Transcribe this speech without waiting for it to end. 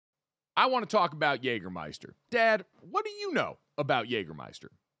I want to talk about Jägermeister. Dad, what do you know about Jägermeister?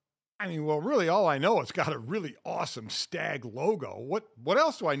 I mean, well, really, all I know, it's got a really awesome stag logo. What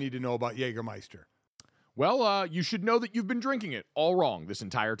else do I need to know about Jägermeister? Well, you should know that you've been drinking it all wrong this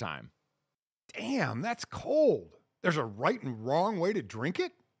entire time. Damn, that's cold. There's a right and wrong way to drink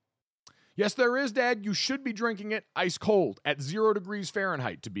it? Yes, there is, Dad. You should be drinking it ice cold at 0 degrees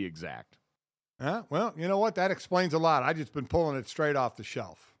Fahrenheit, to be exact. Well, you know what? That explains a lot. I just been pulling it straight off the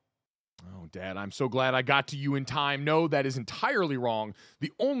shelf. Oh, Dad, I'm so glad I got to you in time. No, that is entirely wrong.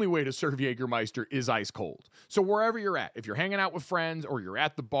 The only way to serve Jägermeister is ice cold. So wherever you're at, if you're hanging out with friends or you're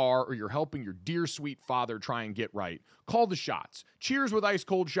at the bar or you're helping your dear sweet father try and get right, call the shots. Cheers with ice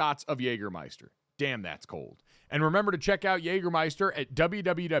cold shots of Jägermeister. Damn, that's cold. And remember to check out Jägermeister at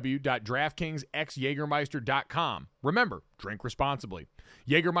www.draftkingsxjagermeister.com. Remember, drink responsibly.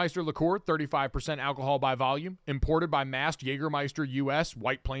 Jägermeister liqueur, 35% alcohol by volume, imported by Mast Jägermeister US,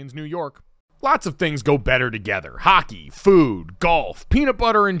 White Plains, New York. Lots of things go better together. Hockey, food, golf, peanut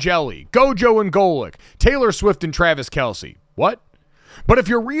butter and jelly, Gojo and Golic, Taylor Swift and Travis Kelce. What? But if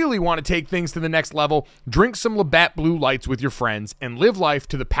you really want to take things to the next level, drink some Labatt Blue Lights with your friends and live life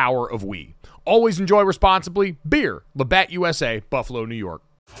to the power of we. Always enjoy responsibly. Beer, Labatt USA, Buffalo, New York.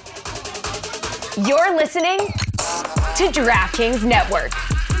 You're listening to DraftKings Network.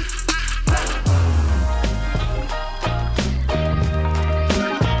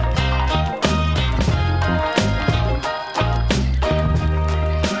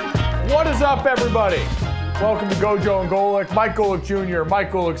 What is up, everybody? Welcome to Gojo and Golic. Mike Golic Jr.,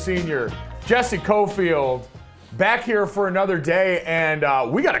 Mike Golic Sr., Jesse Cofield. Back here for another day, and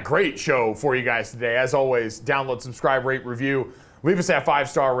we got a great show for you guys today. As always, download, subscribe, rate, review. Leave us that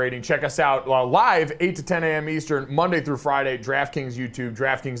 5-star rating. Check us out live 8 to 10 a.m. Eastern, Monday through Friday, DraftKings YouTube,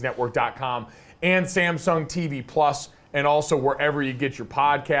 DraftKingsNetwork.com, and Samsung TV Plus, and also wherever you get your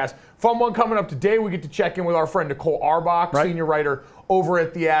podcast. Fun one coming up today. We get to check in with our friend Nicole Arbach, senior writer over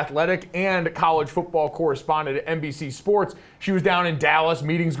at The Athletic and college football correspondent at NBC Sports. She was down in Dallas,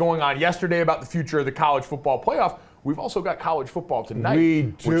 meetings going on yesterday about the future of the college football playoff. We've also got college football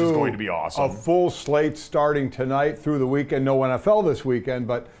tonight, which is going to be awesome. A full slate starting tonight through the weekend. No NFL this weekend,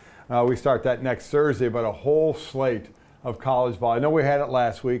 but we start that next Thursday. But a whole slate of college ball. I know we had it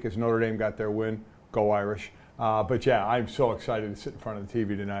last week as Notre Dame got their win. Go Irish. But yeah, I'm so excited to sit in front of the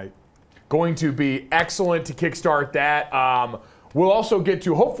TV tonight. Going to be excellent to kickstart that. We'll also get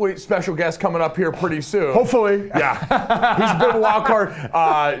to, hopefully, special guest coming up here pretty soon. Hopefully. Yeah. He's a bit of a wild card.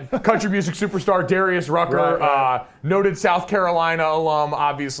 Country music superstar Darius Rucker, noted South Carolina alum,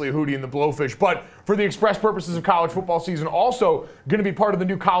 obviously Hootie and the Blowfish. But for the express purposes of college football season, also going to be part of the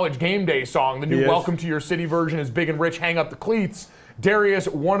new College Game Day song. The new Welcome to Your City version is Big and Rich, Hang Up the Cleats. Darius,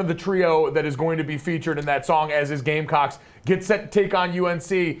 one of the trio that is going to be featured in that song as his Gamecocks get set to take on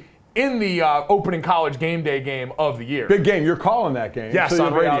UNC in the opening College Game Day game of the year. Big game. You're calling that game. Yes, so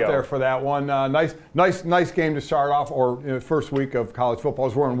on radio. Out there for that one. Nice game to start off, or first week of college football.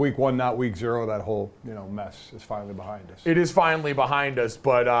 As we're in week 1, not week 0. That whole mess is finally behind us. It is finally behind us.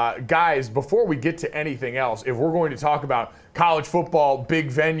 But guys, before we get to anything else, if we're going to talk about college football, big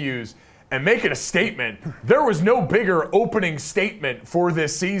venues, and making a statement, there was no bigger opening statement for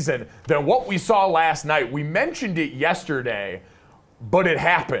this season than what we saw last night. We mentioned it yesterday, but it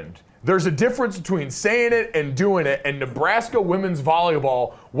happened. There's a difference between saying it and doing it, and Nebraska women's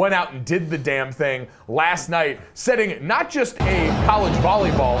volleyball went out and did the damn thing last night, setting not just a college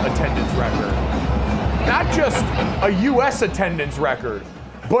volleyball attendance record, not just a U.S. attendance record,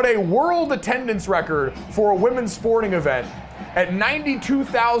 but a world attendance record for a women's sporting event at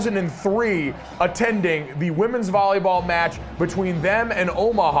 92,003 attending the women's volleyball match between them and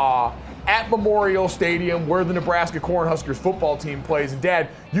Omaha at Memorial Stadium, where the Nebraska Cornhuskers football team plays. And Dad,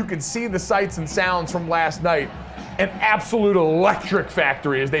 you can see the sights and sounds from last night. An absolute electric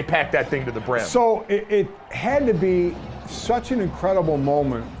factory as they packed that thing to the brim. So it had to be such an incredible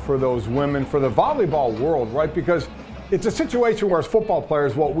moment for those women, for the volleyball world, right? Because it's a situation where as football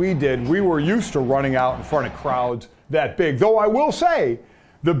players, what we did, we were used to running out in front of crowds that big. Though I will say,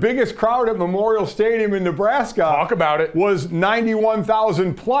 the biggest crowd at Memorial Stadium in Nebraska, talk about it, was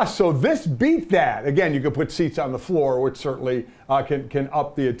 91,000 plus. So this beat that. Again, you could put seats on the floor, which certainly can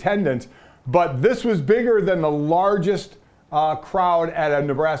up the attendance. But this was bigger than the largest crowd at a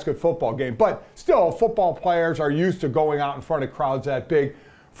Nebraska football game. But still, football players are used to going out in front of crowds that big.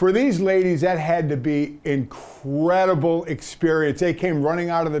 For these ladies, that had to be incredible experience. They came running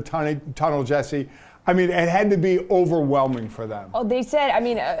out of the tunnel, Jesse. I mean, it had to be overwhelming for them. Oh, they said, I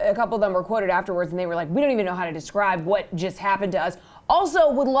mean, a couple of them were quoted afterwards, and they were like, we don't even know how to describe what just happened to us.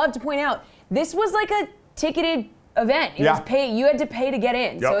 Also, would love to point out, this was like a ticketed event. It was pay. You had to pay to get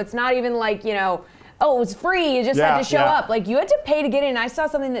in. Yep. So it's not even like, oh, it was free. You just had to show up. Like, you had to pay to get in. I saw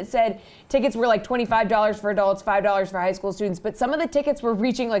something that said tickets were like $25 for adults, $5 for high school students, but some of the tickets were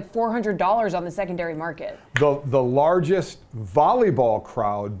reaching like $400 on the secondary market. The largest volleyball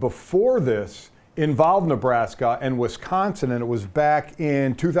crowd before this involved Nebraska and Wisconsin, and it was back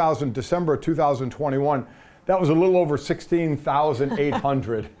in December of 2021. That was a little over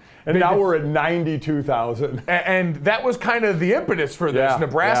 16,800. And now we're at 92,000. And that was kind of the impetus for this.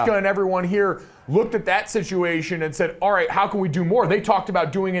 Nebraska and everyone here looked at that situation and said, all right, how can we do more? They talked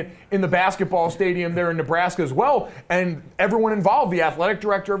about doing it in the basketball stadium there in Nebraska as well. And everyone involved, the athletic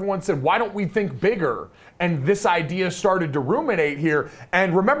director, everyone said, why don't we think bigger? And this idea started to ruminate here.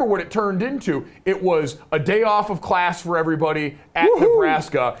 And remember what it turned into. It was a day off of class for everybody at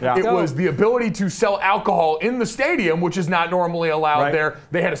Nebraska. Yeah. It was the ability to sell alcohol in the stadium, which is not normally allowed there.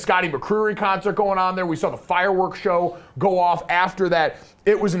 They had a Scotty McCreery concert going on there. We saw the fireworks show go off after that.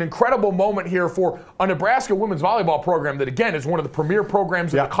 It was an incredible moment here for a Nebraska women's volleyball program that, again, is one of the premier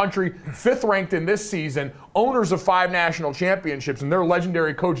programs in the country, 5th ranked in this season, owners of 5 national championships, and their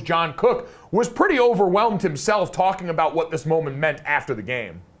legendary coach, John Cook, was pretty overwhelmed himself talking about what this moment meant after the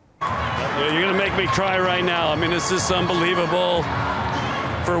game. Yeah, you're going to make me cry right now. I mean, this is unbelievable.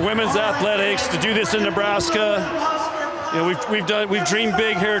 For women's athletics to do this in Nebraska, we've dreamed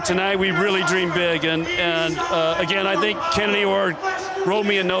big here tonight. We really dreamed big, and again, I think Kennedy Orr wrote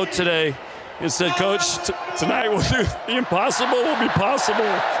me a note today and said, Coach, tonight we'll do the impossible will be possible.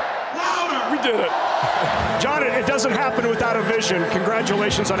 We did it. John, it doesn't happen without a vision.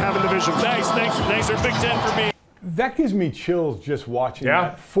 Congratulations on having the vision. Thanks for Big Ten for me. That gives me chills just watching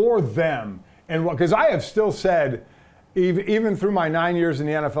that for them, and because I have still said, even through my 9 years in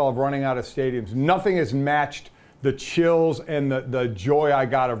the NFL of running out of stadiums, nothing has matched the chills and the joy I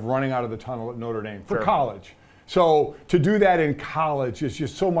got of running out of the tunnel at Notre Dame for college. So to do that in college is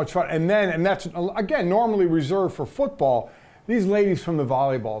just so much fun. And that's, again, normally reserved for football. These ladies from the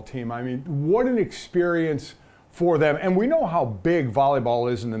volleyball team, I mean, what an experience for them. And we know how big volleyball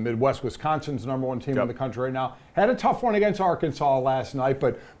is in the Midwest. Wisconsin's #1 team in the country right now. Had a tough one against Arkansas last night,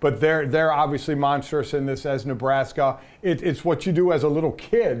 but they're obviously monstrous in this as Nebraska. It's what you do as a little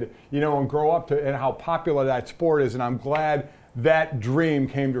kid, and grow up to, and how popular that sport is. And I'm glad that dream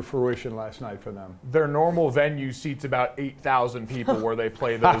came to fruition last night for them. Their normal venue seats about 8,000 people where they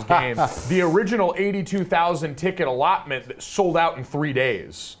play those games. The original 82,000 ticket allotment sold out in 3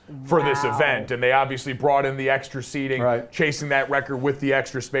 days for this event, and they obviously brought in the extra seating, chasing that record with the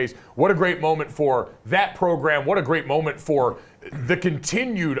extra space. What a great moment for that program. What a great moment for the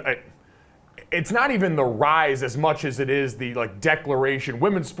continued it's not even the rise as much as it is the declaration.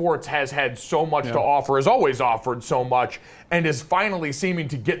 Women's sports has had so much to offer, has always offered so much, and is finally seeming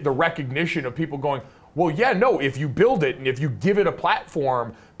to get the recognition of people going, well, if you build it and if you give it a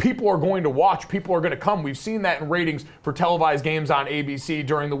platform, people are going to watch, people are going to come. We've seen that in ratings for televised games on ABC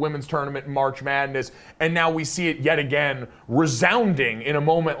during the women's tournament in March Madness, and now we see it yet again resounding in a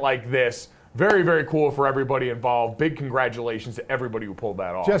moment like this. Very, very cool for everybody involved. Big congratulations to everybody who pulled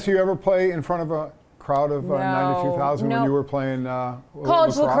that off. Jesse, you ever play in front of a crowd of 92,000 when you were playing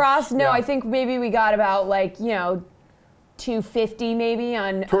college lacrosse? No, I think maybe we got about 250 maybe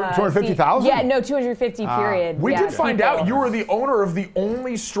on 250,000? Yeah, no, 250 period. We did find out you were the owner of the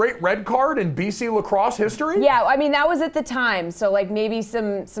only straight red card in BC lacrosse history? Yeah, I mean that was at the time. So maybe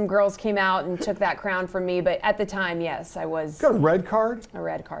some girls came out and took that crown from me, but at the time, yes, I was. Got a red card? A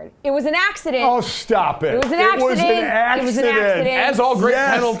red card. It was an accident. Oh, stop it. It was an accident. It was an accident. As all great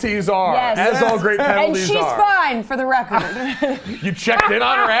penalties are. Yes. As all great penalties are. And she's are. fine, for the record. You checked in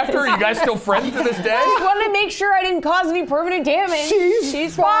on her after? Are you guys still friends to this day? I just wanted to make sure I didn't cause any permanent damage.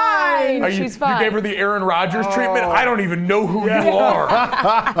 She's fine. She's fine. You gave her the Aaron Rodgers treatment? I don't even know who you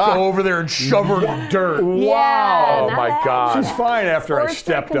are. Go over there and shove her in the dirt. Wow. Oh, my God. She's fine after I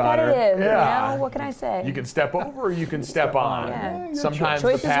stepped on her. Yeah. What can I say? You can step over or you can step on. Yeah. Sometimes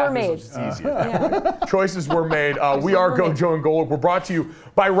choices the path were made. is easier. Choices were made. We are Gojo and Gold. We're brought to you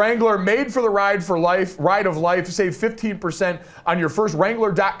by Wrangler, made for the ride of life. Save 15% on your first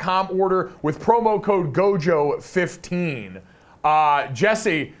Wrangler.com order with promo code GOJO15.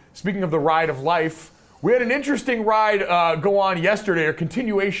 Jesse, speaking of the ride of life, we had an interesting ride go on yesterday, a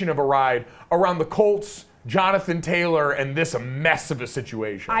continuation of a ride around the Colts, Jonathan Taylor, and this mess of a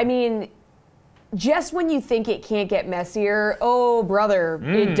situation. I mean, just when you think it can't get messier, oh, brother,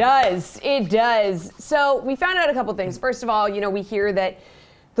 it does. It does. So we found out a couple things. First of all, we hear that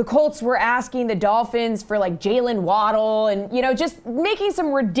the Colts were asking the Dolphins for Jalen Waddle and, just making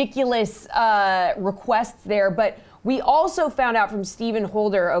some ridiculous requests there. But We also found out from Stephen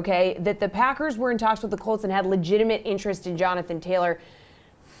Holder, okay, that the Packers were in talks with the Colts and had legitimate interest in Jonathan Taylor.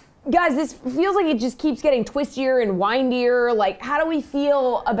 Guys, this feels like it just keeps getting twistier and windier. Like, how do we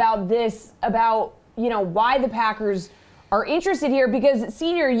feel about this, about, why the Packers are interested here? Because,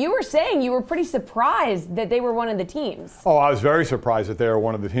 Senior, you were saying you were pretty surprised that they were one of the teams. Oh, I was very surprised that they were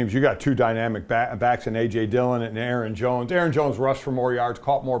one of the teams. You got two dynamic backs in A.J. Dillon and Aaron Jones. Aaron Jones rushed for more yards,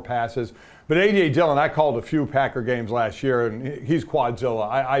 caught more passes. But A.J. Dillon, I called a few Packer games last year, and he's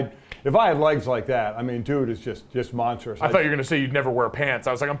quadzilla. If I had legs like that, I mean, dude is just monstrous. I thought you were going to say you'd never wear pants.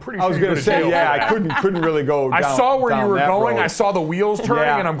 I was like, I'm pretty sure I was going to say, yeah, I couldn't really go down. I saw where you were going. Road. I saw the wheels turning,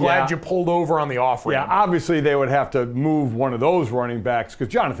 and I'm glad you pulled over on the off-ramp. Yeah, obviously they would have to move one of those running backs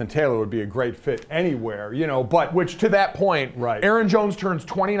because Jonathan Taylor would be a great fit anywhere, but... Which, to that point, right. Aaron Jones turns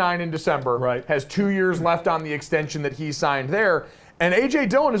 29 in December, right. has 2 years left on the extension that he signed there. And A.J.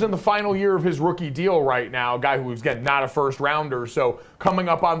 Dillon is in the final year of his rookie deal right now, a guy who's, again, not a first-rounder, so coming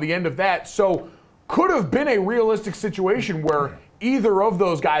up on the end of that. So could have been a realistic situation where either of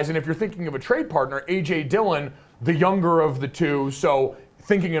those guys, and if you're thinking of a trade partner, A.J. Dillon, the younger of the two, so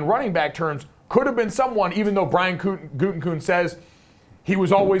thinking in running back terms, could have been someone, even though Brian Gutekunst says he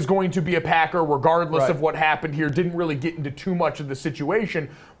was always going to be a Packer regardless of what happened here, didn't really get into too much of the situation,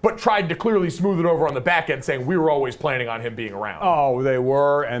 but tried to clearly smooth it over on the back end, saying we were always planning on him being around. Oh, they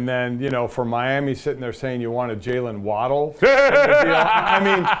were. And then, for Miami sitting there saying you wanted Jalen Waddle. I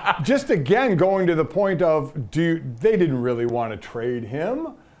mean, just again, going to the point of they didn't really want to trade him.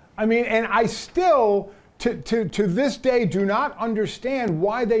 I mean, and I still, to this day, do not understand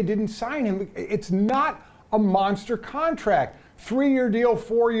why they didn't sign him. It's not a monster contract. 3-year deal,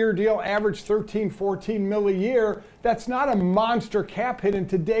 4-year deal, average 13, 14 mil a year. That's not a monster cap hit in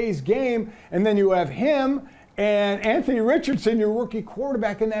today's game. And then you have him and Anthony Richardson, your rookie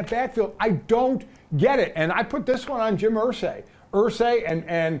quarterback, in that backfield. I don't get it. And I put this one on Jim Irsay.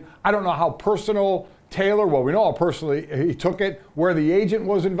 And I don't know how personal Taylor, well, we know how personally he took it, where the agent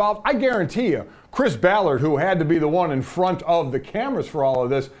was involved. I guarantee you, Chris Ballard, who had to be the one in front of the cameras for all of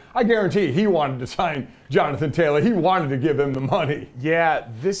this, I guarantee you he wanted to sign Jonathan Taylor. He wanted to give him the money. Yeah,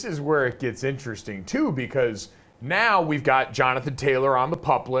 this is where it gets interesting, too, because now we've got Jonathan Taylor on the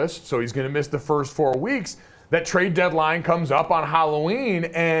PUP list, so he's going to miss the first 4 weeks. That trade deadline comes up on Halloween,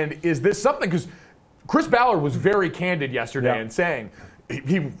 and is this something? Because Chris Ballard was very candid yesterday in saying,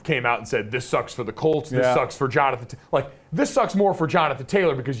 he came out and said, this sucks for the Colts, this sucks for Jonathan. This sucks more for Jonathan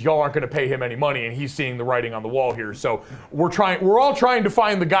Taylor because y'all aren't going to pay him any money, and he's seeing the writing on the wall here. So we're all trying to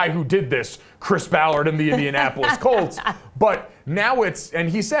find the guy who did this, Chris Ballard and the Indianapolis Colts. But now and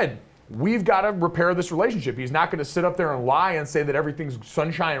he said, we've got to repair this relationship. He's not going to sit up there and lie and say that everything's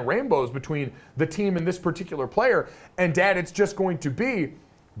sunshine and rainbows between the team and this particular player. And, Dad, it's just going to be,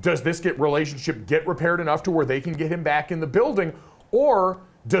 does this relationship get repaired enough to where they can get him back in the building? Or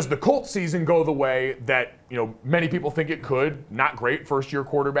does the Colts season go the way that many people think it could? Not great first-year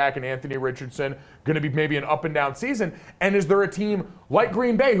quarterback in Anthony Richardson, going to be maybe an up-and-down season. And is there a team like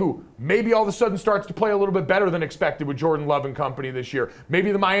Green Bay who maybe all of a sudden starts to play a little bit better than expected with Jordan Love and company this year?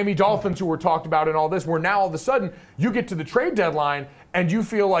 Maybe the Miami Dolphins, who were talked about in all this, where now all of a sudden you get to the trade deadline and you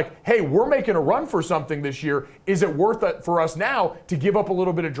feel like, hey, we're making a run for something this year. Is it worth it for us now to give up a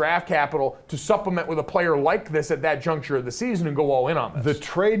little bit of draft capital to supplement with a player like this at that juncture of the season and go all in on this? The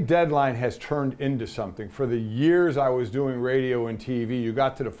trade deadline has turned into something. For the years I was doing radio and TV, you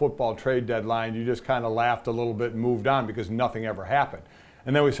got to the football trade deadline, you just kind of laughed a little bit and moved on because nothing ever happened.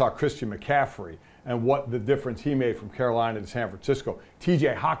 And then we saw Christian McCaffrey and what the difference he made from Carolina to San Francisco.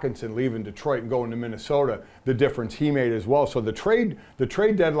 T.J. Hawkinson leaving Detroit and going to Minnesota, the difference he made as well. So the trade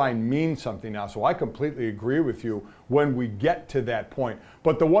deadline means something now. So I completely agree with you when we get to that point.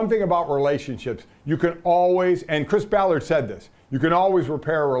 But the one thing about relationships, you can always, and Chris Ballard said this, you can always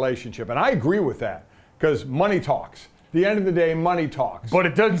repair a relationship. And I agree with that because money talks. At the end of the day, money talks. But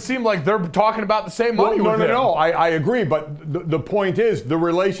it doesn't seem like they're talking about the same money with him. No, I agree. But the point is the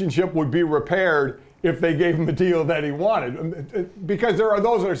relationship would be repaired if they gave him the deal that he wanted. Because there are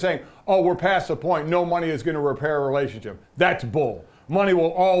those that are saying, oh, we're past the point. No money is going to repair a relationship. That's bull. Money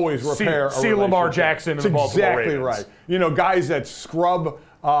will always repair a relationship. See Lamar Jackson and the Baltimore Ravens. Exactly right. Guys that scrub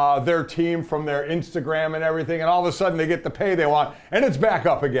their team from their Instagram and everything, and all of a sudden they get the pay they want, and it's back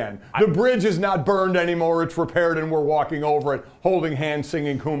up again. The bridge is not burned anymore, it's repaired, and we're walking over it, holding hands,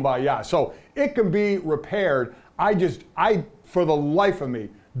 singing Kumbaya. So it can be repaired. I, for the life of me,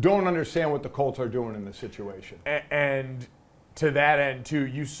 don't understand what the Colts are doing in this situation. And to that end, too,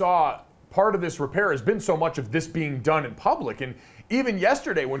 you saw part of this repair has been so much of this being done in public. And even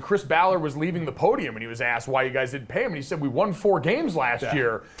yesterday when Chris Ballard was leaving the podium and he was asked why you guys didn't pay him, and he said, we won 4 games last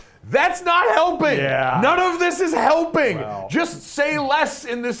year. That's not helping. Yeah. None of this is helping. Well. Just say less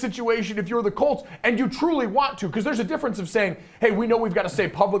in this situation if you're the Colts and you truly want to, because there's a difference of saying, hey, we know we've got to say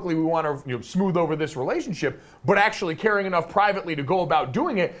publicly we want to smooth over this relationship, but actually caring enough privately to go about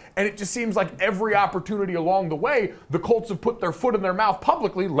doing it. And it just seems like every opportunity along the way, the Colts have put their foot in their mouth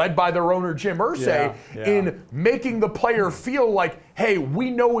publicly, led by their owner, Jim Irsay, in making the player feel like, hey, we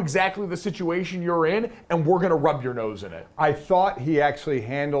know exactly the situation you're in, and we're going to rub your nose in it. I thought he actually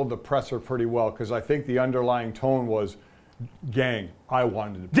handled the presser pretty well, because I think the underlying tone was, gang, I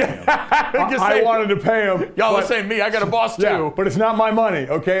wanted to pay him. I wanted to pay him. Y'all are saying me, I got a boss too. Yeah, but it's not my money,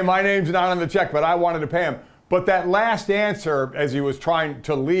 okay? My name's not on the check, but I wanted to pay him. But that last answer, as he was trying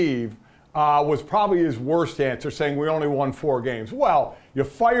to leave, was probably his worst answer, saying we only won 4 games. Well, you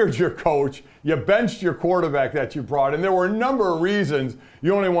fired your coach, you benched your quarterback that you brought, and there were a number of reasons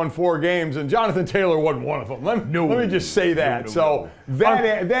you only won 4 games, and Jonathan Taylor wasn't one of them. Let me just say that. That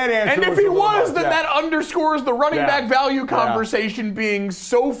answer. And if he was, then that underscores the running back value conversation being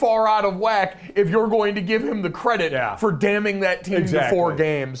so far out of whack if you're going to give him the credit for damning that team to 4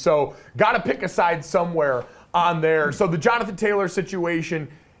 games. So got to pick a side somewhere on there. So the Jonathan Taylor situation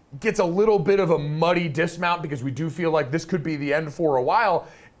gets a little bit of a muddy dismount because we do feel like this could be the end for a while.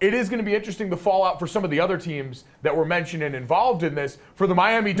 It is going to be interesting the fallout for some of the other teams that were mentioned and involved in this. For the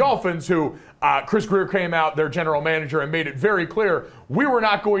Miami Dolphins, who Chris Greer came out, their general manager, and made it very clear we were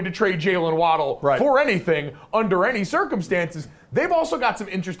not going to trade Jalen Waddle for anything under any circumstances. They've also got some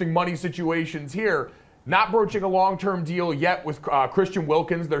interesting money situations here. Not broaching a long-term deal yet with Christian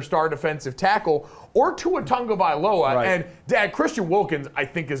Wilkins, their star defensive tackle, or Tua Tagovailoa. And, Dad, Christian Wilkins, I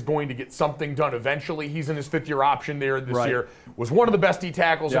think, is going to get something done eventually. He's in his 5th-year option there this year. Was one of the best D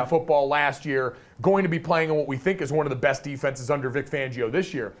tackles in football last year. Going to be playing in what we think is one of the best defenses under Vic Fangio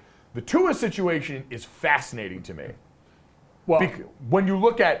this year. The Tua situation is fascinating to me. Well, when you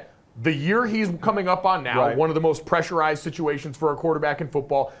look at the year he's coming up on now, one of the most pressurized situations for a quarterback in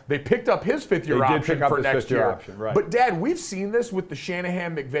football. They picked up his 5th-year option for next year. But, Dad, we've seen this with the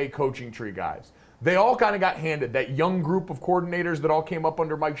Shanahan-McVay coaching tree guys. They all kind of got handed, that young group of coordinators that all came up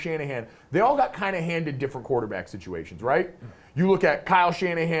under Mike Shanahan, they all got kind of handed different quarterback situations, right? You look at Kyle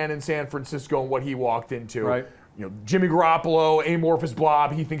Shanahan in San Francisco and what he walked into. Jimmy Garoppolo, amorphous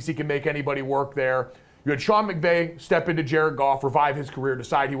blob, he thinks he can make anybody work there. You had Sean McVay step into Jared Goff, revive his career,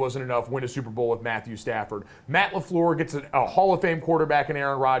 decide he wasn't enough, win a Super Bowl with Matthew Stafford. Matt LaFleur gets a Hall of Fame quarterback in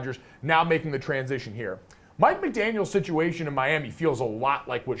Aaron Rodgers, now making the transition here. Mike McDaniel's situation in Miami feels a lot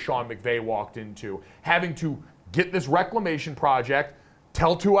like what Sean McVay walked into, having to get this reclamation project,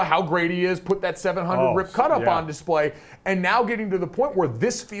 tell Tua how great he is, put that 700 rip cut up on display, and now getting to the point where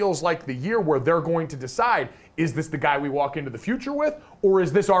this feels like the year where they're going to decide, is this the guy we walk into the future with, or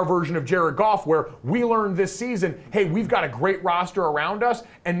is this our version of Jared Goff where we learned this season, hey, we've got a great roster around us,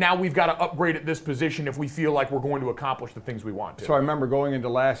 and now we've got to upgrade at this position if we feel like we're going to accomplish the things we want to. So I remember going into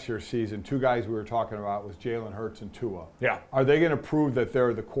last year's season, 2 guys we were talking about was Jalen Hurts and Tua. Are they going to prove that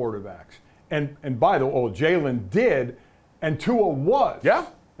they're the quarterbacks? And by the way, Jalen did, and Tua was.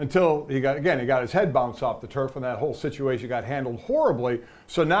 Until he got his head bounced off the turf, and that whole situation got handled horribly.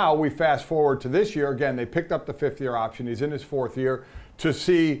 So now we fast forward to this year. Again, they picked up the 5th-year option. He's in his 4th year to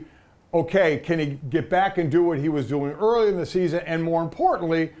see, okay, can he get back and do what he was doing early in the season? And more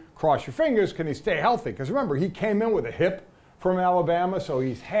importantly, cross your fingers, can he stay healthy? Because remember, he came in with a hip from Alabama, so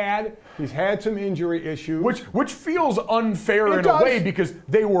he's had some injury issues. Which feels unfair in a way because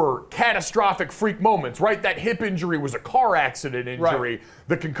they were catastrophic freak moments, right? That hip injury was a car accident injury.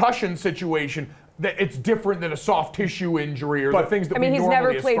 The concussion situation, it's different than a soft tissue injury or the things that we normally ascribe.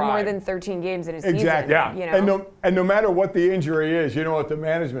 He's never played more than 13 games in a season. And no matter what the injury is, you know what the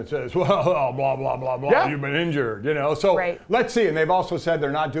management says, well, blah, blah, blah, blah, you've been injured, So let's see. And they've also said they're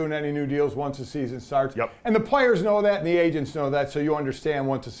not doing any new deals once the season starts. And the players know that and the agents know that, so you understand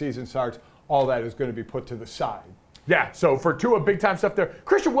once the season starts, all that is going to be put to the side. So for Tua, big-time stuff there.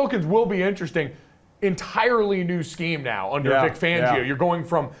 Christian Wilkins will be interesting. Entirely new scheme now under Vic Fangio. You're going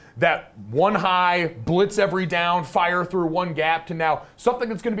from that one high, blitz every down, fire through one gap to now something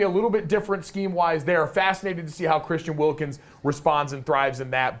that's going to be a little bit different scheme-wise there. Fascinated to see how Christian Wilkins responds and thrives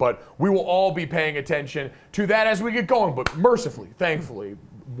in that, but we will all be paying attention to that as we get going. But mercifully, thankfully,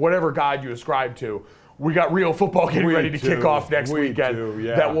 whatever God you ascribe to, we got real football getting ready to kick off next weekend.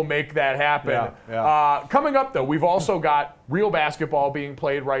 That will make that happen. Coming up, though, we've also got real basketball being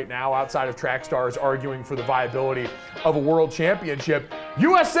played right now outside of track stars arguing for the viability of a world championship.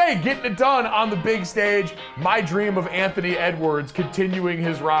 USA getting it done on the big stage. My dream of Anthony Edwards continuing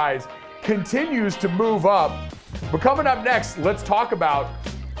his rise continues to move up. But coming up next, let's talk about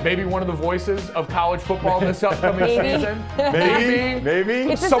Maybe one of the voices of college football this upcoming season.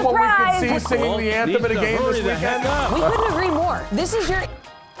 Maybe. It's a Someone surprise. we can see singing the anthem at a game this weekend. We couldn't agree more. This is your...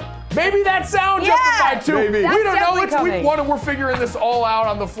 Maybe that sound justified too. Maybe. We That's don't know. It's definitely week 1 and we're figuring this all out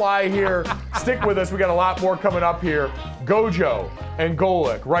on the fly here. Stick with us. We got a lot more coming up here. Gojo and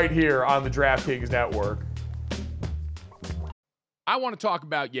Golic right here on the DraftKings Network. I want to talk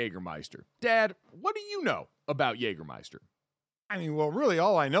about Jägermeister. Dad, what do you know about Jägermeister? I mean, well, really,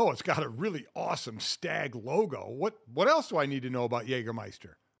 all I know, it's got a really awesome stag logo. What else do I need to know about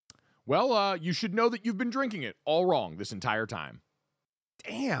Jägermeister? Well, you should know that you've been drinking it all wrong this entire time.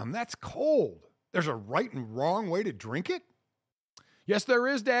 Damn, that's cold. There's a right and wrong way to drink it? Yes, there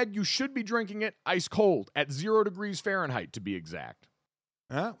is, Dad. You should be drinking it ice cold at 0 degrees Fahrenheit, to be exact.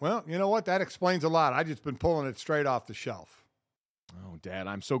 Well, you know what? That explains a lot. I just been pulling it straight off the shelf. Oh, Dad,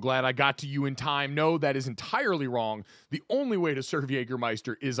 I'm so glad I got to you in time. No, that is entirely wrong. The only way to serve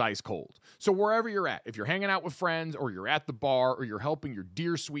Jägermeister is ice cold. So wherever you're at, if you're hanging out with friends or you're at the bar or you're helping your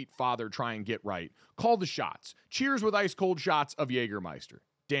dear sweet father try and get right, call the shots. Cheers with ice cold shots of Jägermeister.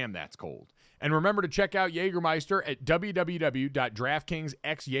 Damn, that's cold. And remember to check out Jägermeister at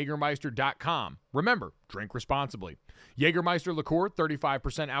www.draftkingsxjagermeister.com. Remember, drink responsibly. Jägermeister liqueur,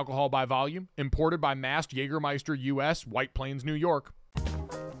 35% alcohol by volume, imported by Mast Jägermeister US, White Plains, New York.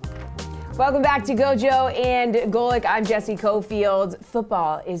 Welcome back to Gojo and Golic. I'm Jesse Cofield.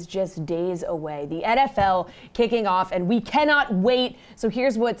 Football is just days away. The NFL kicking off, and we cannot wait. So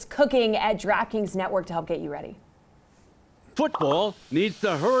here's what's cooking at DraftKings Network to help get you ready. Football needs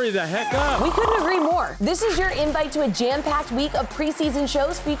to hurry the heck up. We couldn't agree more. This is your invite to a jam-packed week of preseason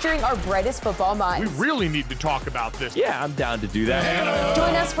shows featuring our brightest football minds. We really need to talk about this. Yeah, I'm down to do that.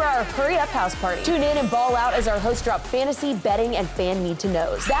 Join us for our Hurry Up House Party. Tune in and ball out as our hosts drop fantasy, betting, and fan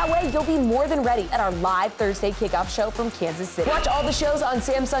need-to-knows. That way, you'll be more than ready at our live Thursday kickoff show from Kansas City. Watch all the shows on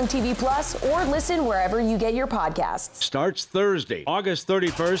Samsung TV Plus or listen wherever you get your podcasts. Starts Thursday, August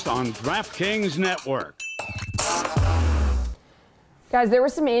 31st on DraftKings Network. Guys, there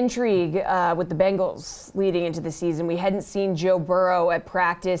was some intrigue with the Bengals leading into the season. We hadn't seen Joe Burrow at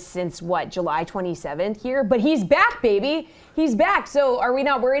practice since, July 27th here? But he's back, baby. He's back. So are we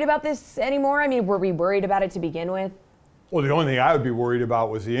not worried about this anymore? I mean, were we worried about it to begin with? Well, the only thing I would be worried about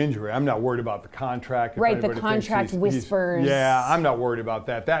was the injury. I'm not worried about the contract. Right, the contract whispers. Yeah, I'm not worried about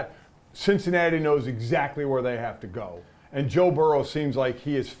that. That Cincinnati knows exactly where they have to go. And Joe Burrow seems like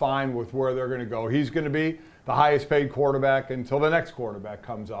he is fine with where they're going to go. He's going to be the highest paid quarterback until the next quarterback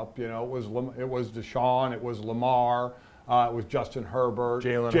comes up. You know, it was Deshaun, it was Lamar, it was Justin Herbert.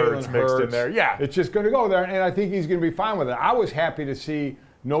 Jalen Hurts mixed in there. Yeah. It's just going to go there, and I think he's going to be fine with it. I was happy to see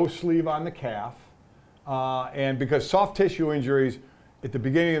no sleeve on the calf, and because soft tissue injuries at the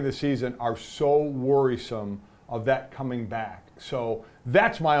beginning of the season are so worrisome of that coming back. So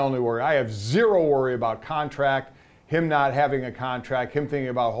that's my only worry. I have zero worry about contract. Him not having a contract, him thinking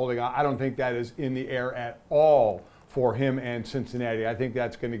about holding on, I don't think that is in the air at all for him and Cincinnati. I think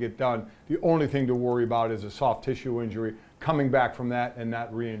that's going to get done. The only thing to worry about is a soft tissue injury, coming back from that and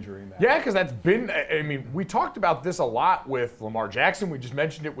not re-injuring that. Yeah, because that's been, I mean, we talked about this a lot with Lamar Jackson. We just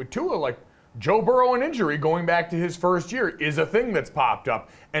mentioned it with Tua. Like, Joe Burrow and injury going back to his first year is a thing that's popped up.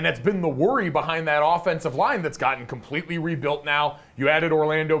 And that's been the worry behind that offensive line that's gotten completely rebuilt now. You added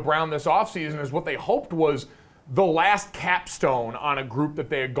Orlando Brown this offseason as what they hoped was the last capstone on a group that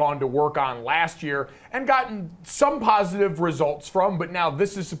they had gone to work on last year and gotten some positive results from, but now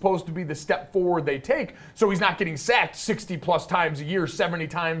this is supposed to be the step forward they take, so he's not getting sacked 60-plus times a year, 70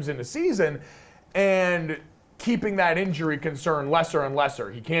 times in a season, and keeping that injury concern lesser and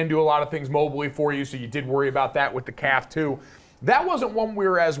lesser. He can do a lot of things mobily for you, so you did worry about that with the calf too. That wasn't one we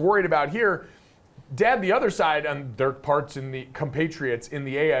were as worried about here. Dad, the other side, and their parts in the compatriots in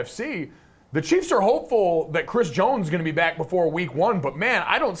the AFC, the Chiefs are hopeful that Chris Jones is going to be back before week 1, but man,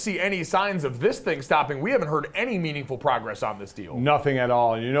 I don't see any signs of this thing stopping. We haven't heard any meaningful progress on this deal. Nothing at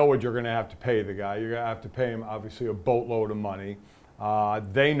all. And you know what you're going to have to pay the guy. You're going to have to pay him, obviously, a boatload of money.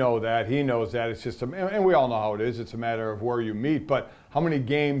 They know that. He knows that. It's just, and we all know how it is. It's a matter of where you meet. But how many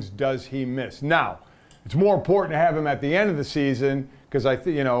games does he miss? Now, it's more important to have him at the end of the season because I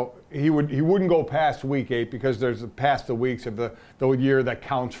think, he wouldn't go past week 8 because there's past the weeks of the year that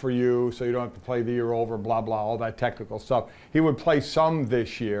counts for you, so you don't have to play the year over, blah, blah, all that technical stuff. He would play some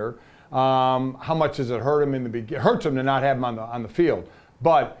this year. How much does it hurt him in the beginning? It hurts him to not have him on the field.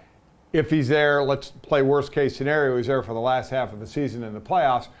 But if he's there, let's play worst case scenario, he's there for the last half of the season in the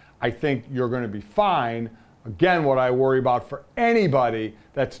playoffs, I think you're going to be fine. Again, what I worry about for anybody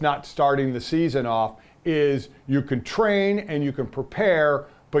that's not starting the season off is you can train and you can prepare,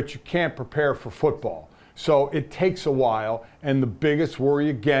 but you can't prepare for football. So it takes a while, and the biggest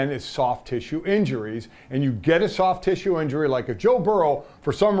worry, again, is soft tissue injuries. And you get a soft tissue injury, like if Joe Burrow,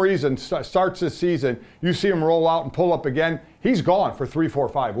 for some reason, starts this season, you see him roll out and pull up again, he's gone for 3, 4,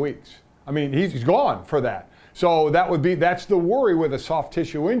 5 weeks. I mean, he's gone for that. So that's the worry with a soft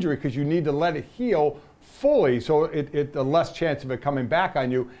tissue injury, because you need to let it heal fully, so the less chance of it coming back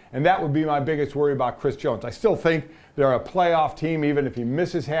on you. And that would be my biggest worry about Chris Jones. I still think they're a playoff team, even if he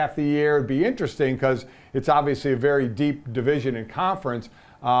misses half the year. It'd be interesting because it's obviously a very deep division and conference,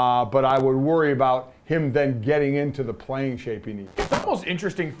 but I would worry about him then getting into the playing shape he needs. It's almost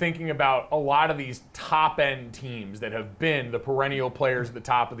interesting thinking about a lot of these top-end teams that have been the perennial players at the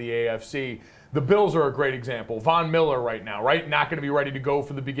top of the AFC. The Bills are a great example. Von Miller right now, right? Not going to be ready to go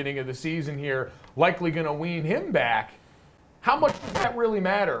for the beginning of the season here. Likely going to wean him back. How much does that really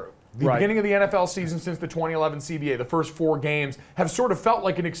matter? The beginning of the NFL season since the 2011 CBA, the first 4 games have sort of felt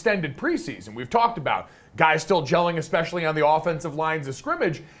like an extended preseason. We've talked about guys still gelling, especially on the offensive lines of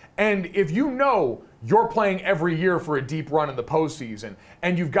scrimmage. And if you know you're playing every year for a deep run in the postseason,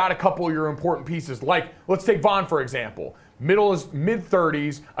 and you've got a couple of your important pieces, like let's take Von, for example.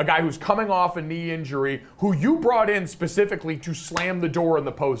 Mid-30s, a guy who's coming off a knee injury, who you brought in specifically to slam the door in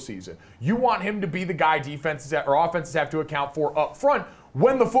the postseason. You want him to be the guy defenses or offenses have to account for up front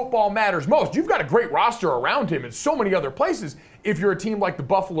when the football matters most. You've got a great roster around him in so many other places. If you're a team like the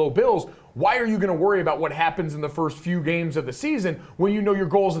Buffalo Bills, why are you going to worry about what happens in the first few games of the season when you know your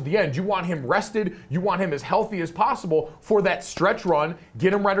goals at the end? You want him rested. You want him as healthy as possible for that stretch run,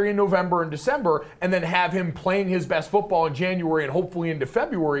 get him ready in November and December, and then have him playing his best football in January and hopefully into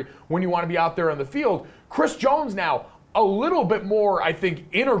February when you want to be out there on the field. Chris Jones now, a little bit more, I think,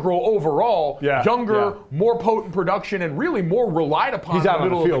 integral overall, younger, more potent production, and really more relied upon in the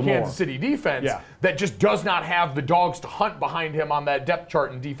middle of the Kansas City defense that just does not have the dogs to hunt behind him on that depth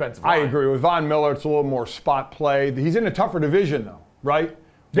chart and defensive line. I agree. With Von Miller, it's a little more spot play. He's in a tougher division, though, right?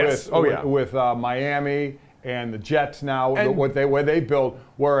 Yes. With Miami and the Jets now, and where they build,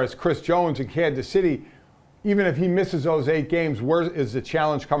 whereas Chris Jones in Kansas City, even if he misses those 8 games, where is the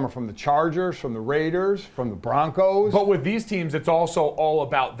challenge coming from? The Chargers, from the Raiders, from the Broncos? But with these teams, it's also all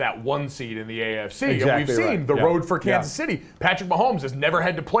about that 1 seed in the AFC. Exactly, and we've seen the road for Kansas City. Patrick Mahomes has never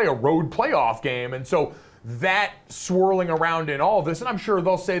had to play a road playoff game. And so that swirling around in all of this, and I'm sure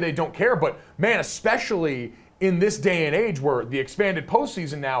they'll say they don't care, but man, especially in this day and age where the expanded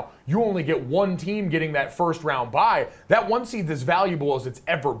postseason now, you only get 1 team getting that first round bye. That 1 seed is as valuable as it's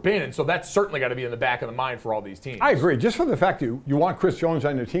ever been, and so that's certainly got to be in the back of the mind for all these teams. I agree. Just for the fact that you want Chris Jones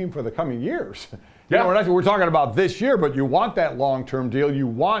on your team for the coming years. We're talking about this year, but you want that long-term deal. You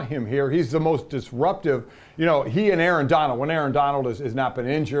want him here. He's the most disruptive. He and Aaron Donald, when Aaron Donald has not been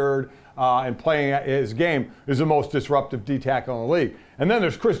injured and playing his game, is the most disruptive D-tackle in the league. And then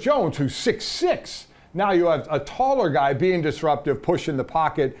there's Chris Jones, who's 6'6". Now you have a taller guy being disruptive, pushing the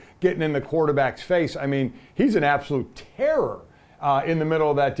pocket, getting in the quarterback's face. I mean, he's an absolute terror in the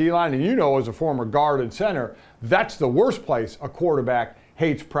middle of that D-line. And as a former guard and center, that's the worst place a quarterback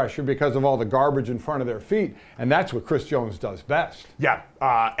hates pressure because of all the garbage in front of their feet. And that's what Chris Jones does best. Yeah,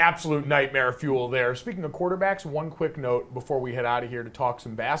 absolute nightmare fuel there. Speaking of quarterbacks, one quick note before we head out of here to talk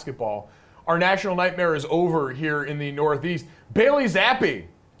some basketball. Our national nightmare is over here in the Northeast. Bailey Zappi.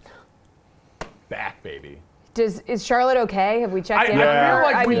 Back, baby. Is Charlotte okay? Have we checked in on her?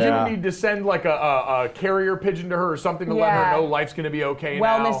 I feel like we do need to send like a carrier pigeon to her or something to let her know life's going to be okay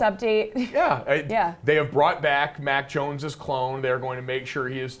Wellness update. Yeah. They have brought back Mac Jones's clone. They're going to make sure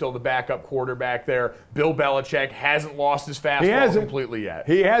he is still the backup quarterback there. Bill Belichick hasn't lost his fastball completely yet.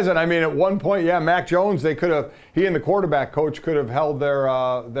 He hasn't. I mean, at one point, Mac Jones, he and the quarterback coach could have held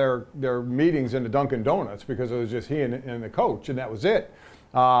their meetings in the Dunkin' Donuts because it was just he and the coach, and that was it.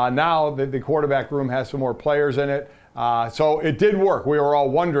 Now the quarterback room has some more players in it. So it did work. We were all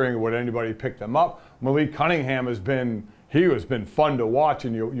wondering, would anybody pick them up? Malik Cunningham has been fun to watch,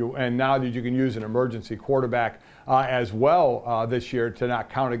 and now that you can use an emergency quarterback as well this year to not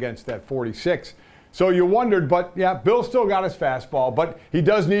count against that 46. So you wondered, but Bill still got his fastball, but he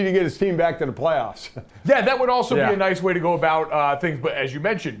does need to get his team back to the playoffs. That would also be a nice way to go about things. But as you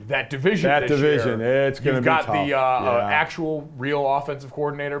mentioned, that division it's going to be tough. You've got the actual real offensive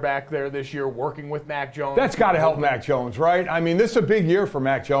coordinator back there this year working with Mac Jones. That's got to help Mac Jones, right? I mean, this is a big year for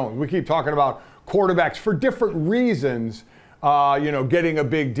Mac Jones. We keep talking about quarterbacks for different reasons, getting a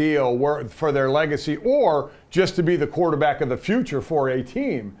big deal for their legacy or just to be the quarterback of the future for a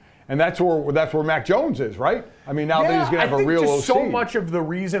team. And that's where Mac Jones is, right? I mean, now that he's going to have a real OC. I think just so much of the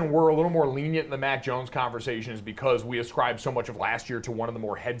reason we're a little more lenient in the Mac Jones conversation is because we ascribe so much of last year to one of the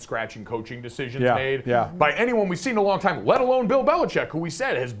more head-scratching coaching decisions made by anyone we've seen in a long time, let alone Bill Belichick, who we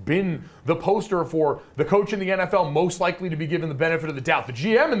said has been the poster for the coach in the NFL most likely to be given the benefit of the doubt. The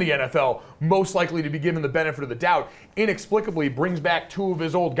GM in the NFL most likely to be given the benefit of the doubt. Inexplicably brings back two of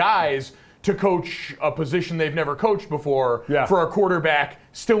his old guys to coach a position they've never coached before for a quarterback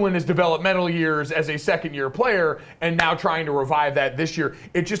still in his developmental years as a second-year player and now trying to revive that this year.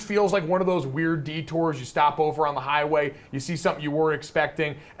 It just feels like one of those weird detours. You stop over on the highway, you see something you weren't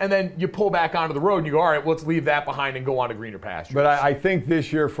expecting, and then you pull back onto the road and you go, all right, let's leave that behind and go on to greener pastures. But I think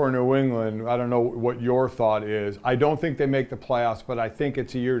this year for New England, I don't know what your thought is. I don't think they make the playoffs, but I think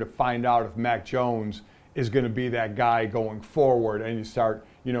it's a year to find out if Mac Jones is going to be that guy going forward, and you start,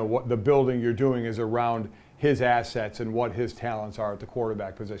 what the building you're doing is around his assets and what his talents are at the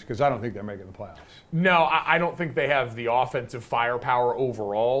quarterback position, because I don't think they're making the playoffs. No, I don't think they have the offensive firepower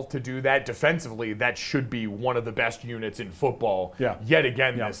overall to do that. Defensively, that should be one of the best units in football yet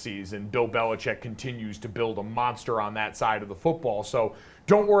again this season. Bill Belichick continues to build a monster on that side of the football, so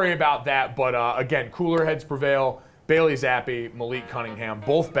don't worry about that. But again, cooler heads prevail. Bailey Zappi, Malik Cunningham,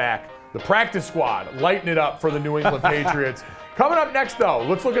 both back. The practice squad lighting it up for the New England Patriots. Coming up next, though,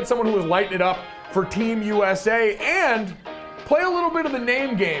 let's look at someone who is lighting it up for Team USA and play a little bit of the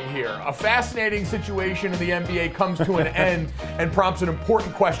name game here. A fascinating situation in the NBA comes to an end and prompts an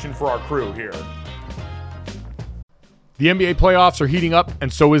important question for our crew here. The NBA playoffs are heating up,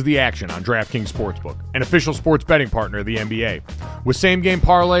 and so is the action on DraftKings Sportsbook, an official sports betting partner of the NBA. With same-game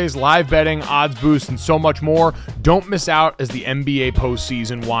parlays, live betting, odds boosts, and so much more, don't miss out as the NBA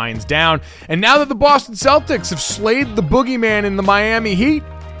postseason winds down. And now that the Boston Celtics have slayed the boogeyman in the Miami Heat,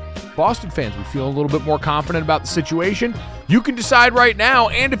 Boston fans, we feel a little bit more confident about the situation. You can decide right now,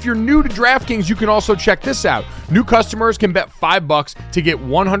 and if you're new to DraftKings, you can also check this out. New customers can bet $5 to get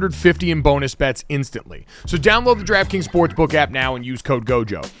 $150 in bonus bets instantly. So download the DraftKings Sportsbook app now and use code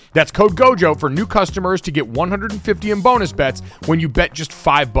GOJO. That's code GOJO for new customers to get $150 in bonus bets when you bet just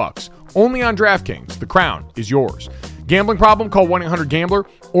 $5. Only on DraftKings. The crown is yours. Gambling problem? Call 1-800-GAMBLER.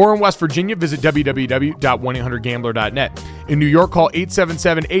 Or in West Virginia, visit www.1800gambler.net. In New York, call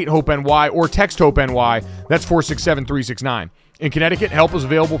 877-8-HOPE-NY or text HOPE-NY. That's 467-369. In Connecticut, help is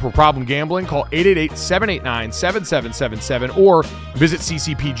available for problem gambling. Call 888-789-7777 or visit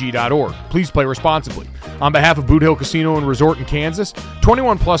ccpg.org. Please play responsibly. On behalf of Boot Hill Casino and Resort in Kansas,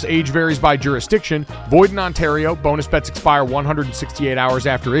 21 plus age varies by jurisdiction. Void in Ontario. Bonus bets expire 168 hours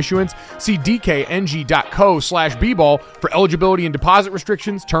after issuance. See dkng.co/bball for eligibility and deposit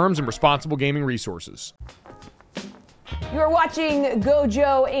restrictions, terms, and responsible gaming resources. You're watching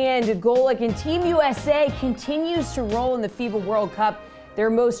Gojo and Golic, and Team USA continues to roll in the FIBA World Cup. Their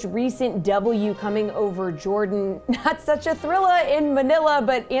most recent W coming over Jordan. Not such a thriller in Manila,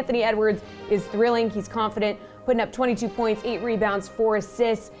 but Anthony Edwards is thrilling. He's confident, putting up 22 points, 8 rebounds, 4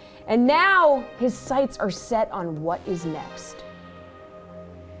 assists. And now his sights are set on what is next.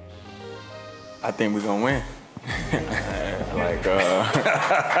 I think we're going to win.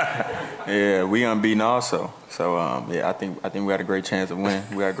 Yeah, we unbeaten also. So I think we got a great chance of winning.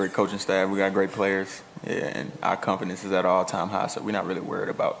 We got a great coaching staff. We got great players. Yeah, and our confidence is at an all-time high. So we're not really worried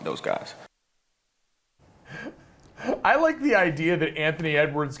about those guys. I like the idea that Anthony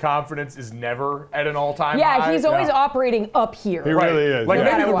Edwards' confidence is never at an all-time high. Yeah, he's always operating up here. He really is. Like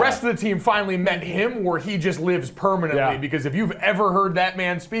maybe the rest of the team finally met him where he just lives permanently. Because if you've ever heard that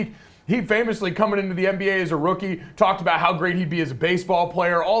man speak, he famously, coming into the NBA as a rookie, talked about how great he'd be as a baseball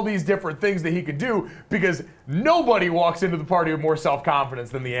player, all these different things that he could do, because nobody walks into the party with more self-confidence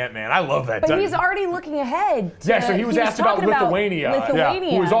than the Ant-Man. I love that. But he's already looking ahead. So he was asked about Lithuania,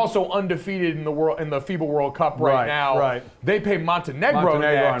 who is also undefeated in the FIBA World Cup right now. Right. They play Montenegro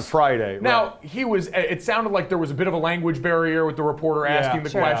next. On Friday. Now, it sounded like there was a bit of a language barrier with the reporter asking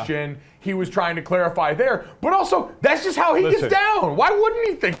the question. He was trying to clarify there. But also, that's just how he gets down. Why wouldn't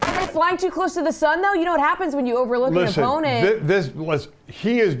he think that? Flying too close to the sun, though? You know what happens when you overlook an opponent?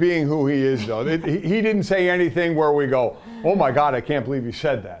 He is being who he is, though. He didn't say anything where we go, oh, my God, I can't believe you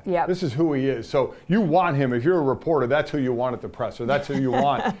said that. Yep. This is who he is. So you want him. If you're a reporter, that's who you want at the presser. That's who you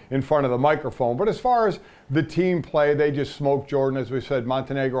want in front of the microphone. But as far as the team play, they just smoked Jordan, as we said,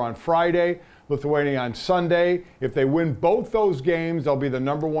 Montenegro on Friday, Lithuania on Sunday. If they win both those games, they'll be the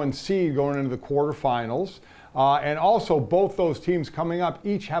 #1 seed going into the quarterfinals. And also, both those teams coming up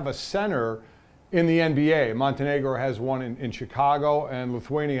each have a center in the NBA. Montenegro has one in Chicago, and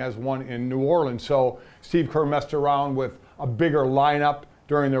Lithuania has one in New Orleans. So Steve Kerr messed around with a bigger lineup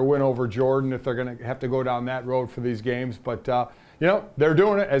during their win over Jordan if they're going to have to go down that road for these games. But, they're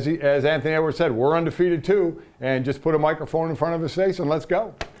doing it. As Anthony Edwards said, we're undefeated too, and just put a microphone in front of his face and let's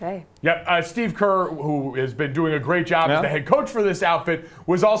go. Okay. Yep. Steve Kerr, who has been doing a great job as the head coach for this outfit,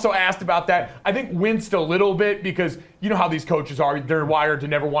 was also asked about that. I think winced a little bit because you know how these coaches are. They're wired to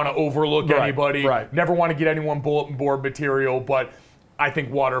never want to overlook anybody, never want to get anyone bulletin board material, but I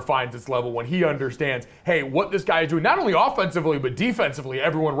think Water finds its level when he understands, hey, what this guy is doing, not only offensively, but defensively.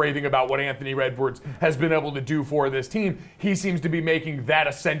 Everyone raving about what Anthony Edwards has been able to do for this team. He seems to be making that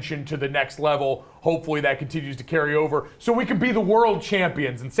ascension to the next level. Hopefully that continues to carry over so we can be the world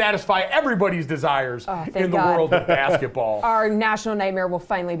champions and satisfy everybody's desires in the world of basketball. Our national nightmare will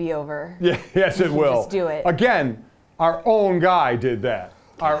finally be over. Yeah, yes, it will. Just do it. Again, our own guy did that.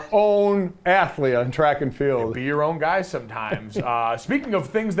 Our own athlete on track and field. Be your own guy sometimes. Speaking of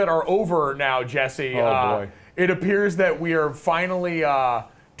things that are over now, Jesse, boy. It appears that we are finally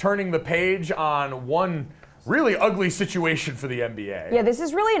turning the page on one really ugly situation for the NBA. Yeah, this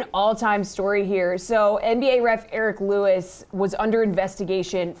is really an all-time story here. So NBA ref Eric Lewis was under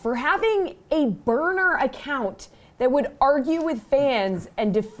investigation for having a burner account that would argue with fans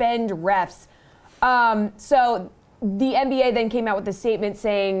and defend refs. So the NBA then came out with a statement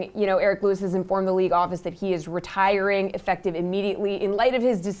saying, Eric Lewis has informed the league office that he is retiring effective immediately. In light of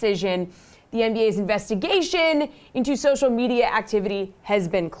his decision, the NBA's investigation into social media activity has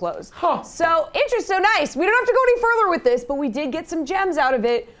been closed. So interesting, so nice. We don't have to go any further with this, but we did get some gems out of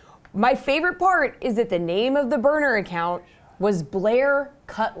it. My favorite part is that the name of the burner account was Blair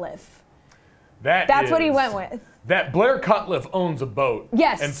Cutliff. That's what he went with. That Blair Cutliff owns a boat.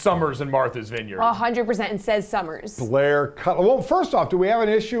 Yes. And Summers and Martha's Vineyard. 100%, and says Summers. Blair Cutliff. Well, first off, do we have an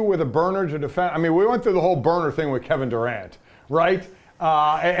issue with a burner to defend? I mean, we went through the whole burner thing with Kevin Durant, right?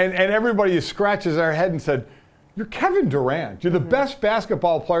 And everybody scratches their head and said, you're Kevin Durant. You're the best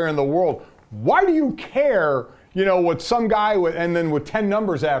basketball player in the world. Why do you care, what some guy with 10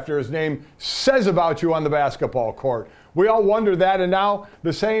 numbers after his name says about you on the basketball court? We all wonder that, and now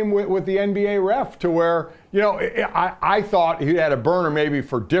the same with the NBA ref, to where, I thought he had a burner maybe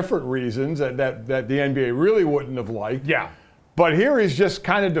for different reasons that the NBA really wouldn't have liked. Yeah. But here he's just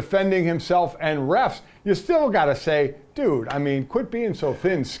kind of defending himself and refs. You still got to say, dude, I mean, quit being so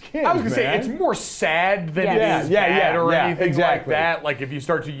thin-skinned, I was going to say, it's more sad than it is bad or anything like that. Like if you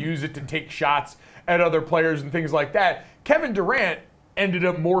start to use it to take shots at other players and things like that. Kevin Durant ended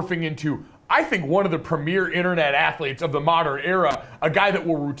up morphing into, I think, one of the premier internet athletes of the modern era, a guy that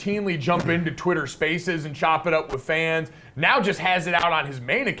will routinely jump into Twitter Spaces and chop it up with fans, now just has it out on his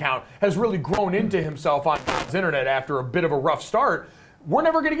main account, has really grown into himself on his internet after a bit of a rough start. We're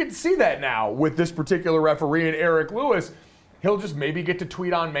never going to get to see that now with this particular referee and Eric Lewis. He'll just maybe get to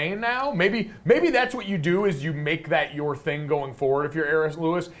tweet on Maine now. Maybe that's what you do, is you make that your thing going forward if you're Eric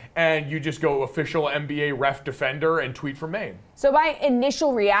Lewis, and you just go official NBA ref defender and tweet from Maine. So my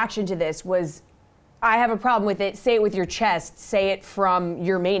initial reaction to this was, I have a problem with it. Say it with your chest. Say it from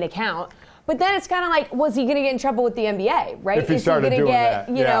your main account. But then it's kind of like, was he going to get in trouble with the NBA, right? If he started doing that,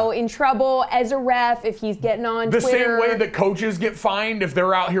 in trouble as a ref if he's getting on the Twitter? The same way that coaches get fined if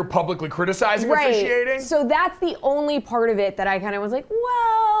they're out here publicly criticizing officiating? So that's the only part of it that I kind of was like,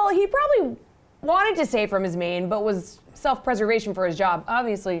 well, he probably wanted to say from his main, but was self-preservation for his job.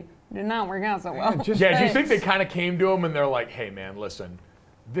 Obviously, did not work out so well. Do you think they kind of came to him and they're like, hey, man, listen,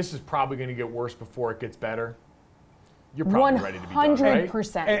 this is probably going to get worse before it gets better? You're probably ready to be done, right?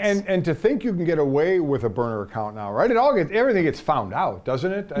 100%. And to think you can get away with a burner account now, right? Everything gets found out, doesn't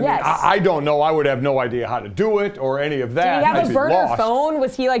it? I mean, I don't know. I would have no idea how to do it or any of that. Did he have a burner phone?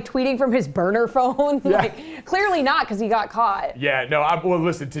 Was he tweeting from his burner phone? Yeah. Clearly not, because he got caught. Yeah, no. Well,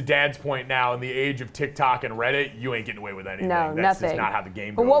 listen, to Dad's point now, in the age of TikTok and Reddit, you ain't getting away with anything. No, That's nothing. just not how the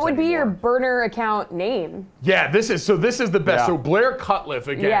game But goes what would anymore. be your burner account name? Yeah, this is the best. Yeah. So Blair Cutliff,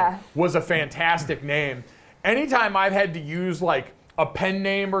 again, was a fantastic name. Anytime I've had to use a pen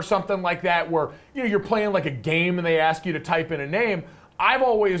name or something like that where you're playing a game and they ask you to type in a name, I've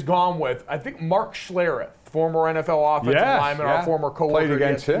always gone with, I think, Mark Schlereth, former NFL offensive lineman, our former coworker. Played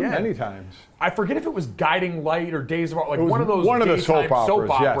against him many times. I forget if it was Guiding Light or Days of Art, one of those one of the soap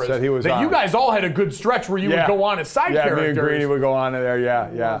operas that he was on. You guys all had a good stretch where you would go on as side characters. Yeah, me and Greeny would go on in there,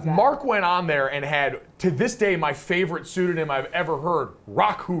 yeah. Mark went on there and had, to this day, my favorite pseudonym I've ever heard,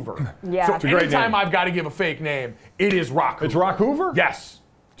 Rock Hoover. Yeah. So It's a great anytime name. I've got to give a fake name, it is Rock Hoover. It's Rock Hoover? Yes.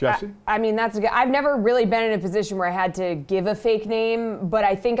 Jesse? I mean, that's a good. I've never really been in a position where I had to give a fake name, but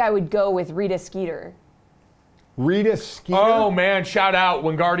I think I would go with Rita Skeeter. Rita Skeeter? Oh, man, shout out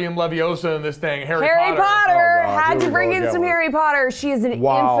Wingardium Leviosa in this thing. Harry Potter. Oh, God, Had here to we bring go in again. some Harry Potter. She is an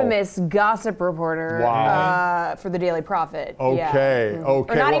infamous gossip reporter for the Daily Prophet. Okay.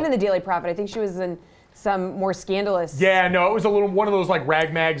 Or not even the Daily Prophet. I think she was in some more scandalous. Yeah, no, it was one of those like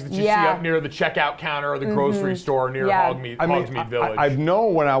rag mags that you see up near the checkout counter or the grocery store near Hogsmeade Village. I've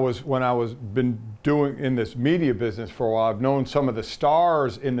known when I was been doing in this media business for a while, I've known some of the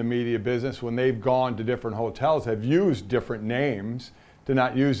stars in the media business when they've gone to different hotels have used different names to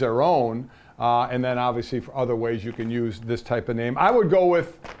not use their own. And then obviously for other ways you can use this type of name. I would go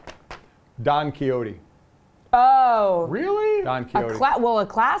with Don Quixote. Oh. Really? Don Quixote. A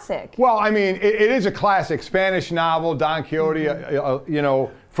classic. Well, I mean, it is a classic Spanish novel, Don Quixote,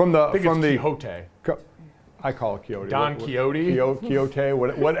 from the... Quixote. I call it Quixote. Don Quixote? Quixote,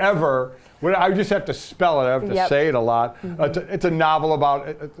 whatever. I just have to spell it. I have to say it a lot. It's a novel about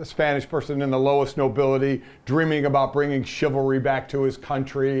a Spanish person in the lowest nobility dreaming about bringing chivalry back to his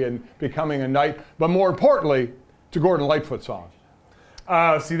country and becoming a knight. But more importantly, it's a Gordon Lightfoot song.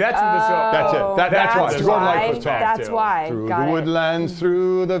 See, that's what this is. That's it. That's why. It's a Gordon Lightfoot song. That's why. Through the woodlands,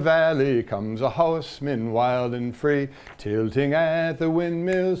 through the valley, comes a horseman wild and free, tilting at the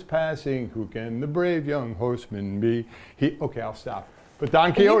windmills passing. Who can the brave young horseman be? Okay, I'll stop. But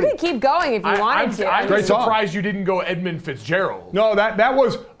Don Quixote. You could keep going if you wanted to. I'm surprised you didn't go Edmund Fitzgerald. No, that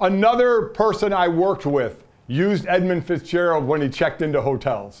was another person I worked with. Used Edmund Fitzgerald when he checked into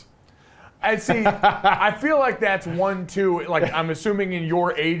hotels. And see, I feel like that's one, too, like I'm assuming in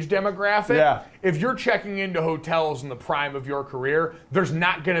your age demographic, if you're checking into hotels in the prime of your career, there's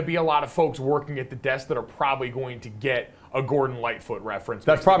not going to be a lot of folks working at the desk that are probably going to get a Gordon Lightfoot reference.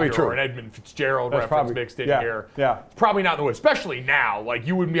 That's probably true. Or an Edmund Fitzgerald reference mixed in here. Yeah. It's probably not in the way, especially now. Like,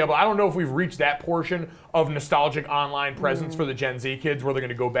 you wouldn't be able, I don't know if we've reached that portion of nostalgic online presence for the Gen Z kids where they're going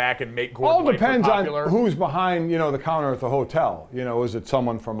to go back and make Gordon Lightfoot popular. All depends on who's behind, the counter at the hotel. Is it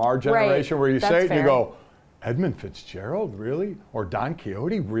someone from our generation where you say it and you go, Edmund Fitzgerald, really? Or Don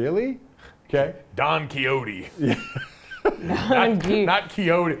Quixote, really? Okay. Don Quixote. Not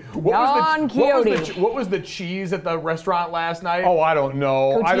Quixote. What was the cheese at the restaurant last night? Oh, I don't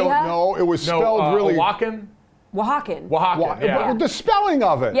know. Cotija? I don't know. It was spelled really. Oaxacan? Oaxacan. Yeah. The spelling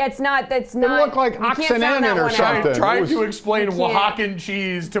of it. Yeah, it's not. That's It not. looked like Oxananan or something. Trying to explain Oaxacan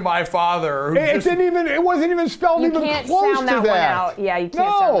cheese to my father. It wasn't even spelled even close to that. You can't sound that one out. Yeah, you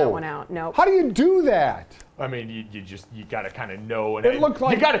can't sound that one out. No. How do you do that? I mean, you got to kind of know. And it looked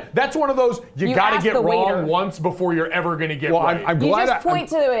like that's one of those you got to get wrong waiter. once before you're ever going to get right. I'm glad you just point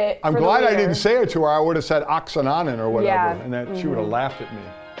to it. I'm glad I didn't say it to her. I would have said Oxananan or whatever, and that she would have laughed at me.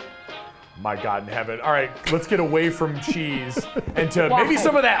 My God in heaven. All right, let's get away from cheese and to maybe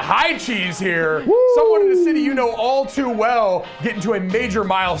some of that high cheese here. Woo! Someone in the city you know all too well getting to a major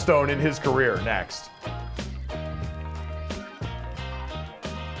milestone in his career next.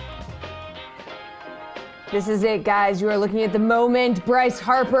 This is it, guys. You are looking at the moment. Bryce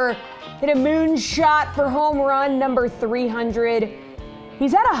Harper hit a moonshot for home run number 300.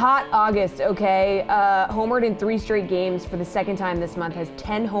 He's had a hot August, okay? Homered in 3 straight games for the second time this month, has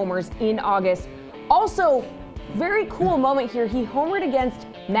 10 homers in August. Also, very cool moment here. He homered against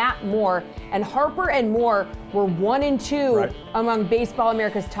Matt Moore, and Harper and Moore were 1 and 2 among Baseball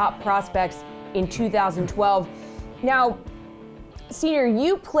America's top prospects in 2012. Now, Senior,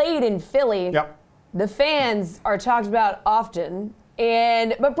 you played in Philly. Yep. The fans are talked about often,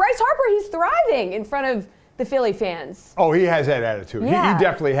 but Bryce Harper, he's thriving in front of the Philly fans. Oh, he has that attitude. Yeah. He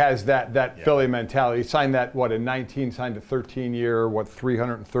definitely has that Philly mentality. He signed that, in 19, signed a 13-year,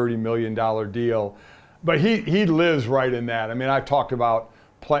 $330 million deal. But he lives right in that. I mean, I've talked about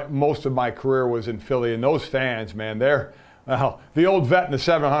most of my career was in Philly, and those fans, man, the old vet in the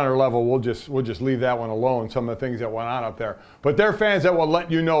 700 level, we'll just leave that one alone, some of the things that went on up there. But they're fans that will let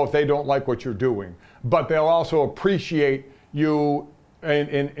you know if they don't like what you're doing. But they'll also appreciate you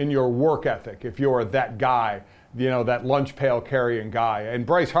in your work ethic, if you're that guy, that lunch pail carrying guy. And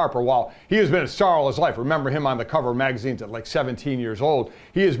Bryce Harper, while he has been a star all his life, remember him on the cover of magazines at like 17 years old,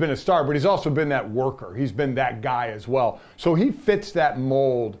 he has been a star, but he's also been that worker. He's been that guy as well. So he fits that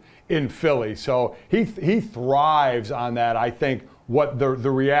mold in Philly. So he thrives on that, I think, what the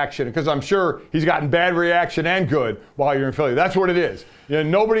reaction, because I'm sure he's gotten bad reaction and good while you're in Philly. That's what it is.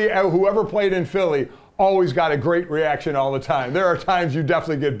 Nobody who ever played in Philly always got a great reaction all the time. There are times you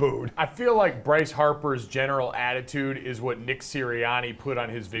definitely get booed. I feel like Bryce Harper's general attitude is what Nick Sirianni put on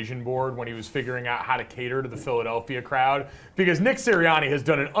his vision board when he was figuring out how to cater to the Philadelphia crowd, because Nick Sirianni has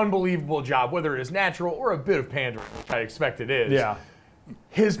done an unbelievable job, whether it is natural or a bit of pandering, which I expect it is. Yeah.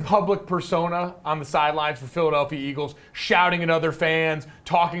 his public persona on the sidelines for Philadelphia Eagles, shouting at other fans,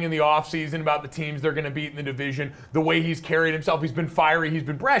 talking in the offseason about the teams they're going to beat in the division, the way he's carried himself. He's been fiery, he's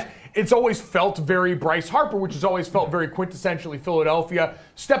been brash. It's always felt very Bryce Harper, which has always felt very quintessentially Philadelphia.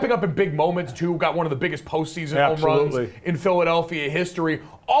 Stepping up in big moments, too. Got one of the biggest postseason home runs in Philadelphia history.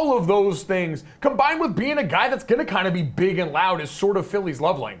 All of those things, combined with being a guy that's going to kind of be big and loud, is sort of Philly's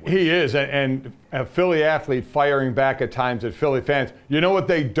love language. He is, and a Philly athlete firing back at times at Philly fans. You know what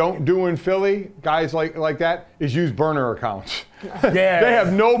they don't do in Philly, guys like that, is use burner accounts. Yeah. They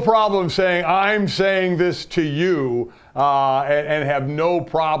have no problem saying, I'm saying this to you, and have no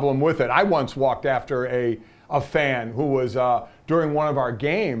problem with it. I once walked after a fan who was, during one of our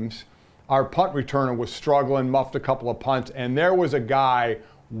games, our punt returner was struggling, muffed a couple of punts, and there was a guy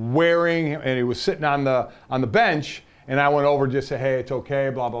wearing, and he was sitting on the bench, and I went over just to say, hey, it's okay,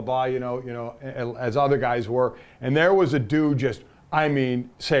 blah, blah, blah, you know, as other guys were. And there was a dude just,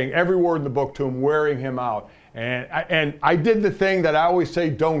 saying every word in the book to him, wearing him out. And I did the thing that I always say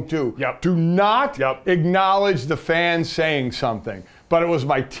don't do. Yep. Do not acknowledge the fan saying something. But it was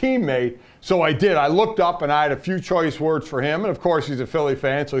my teammate, so I did. I looked up and I had a few choice words for him. And of course, he's a Philly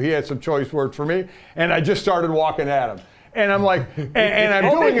fan, so he had some choice words for me. And I just started walking at him. And I'm like, and I'm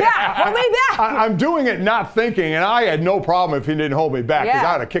doing it. Hold me back. I'm doing it not thinking, and I had no problem if he didn't hold me back, because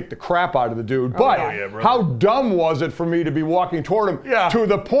I would have kicked the crap out of the dude. But how dumb was it for me to be walking toward him to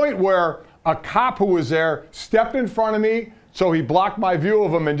the point where a cop who was there stepped in front of me, so he blocked my view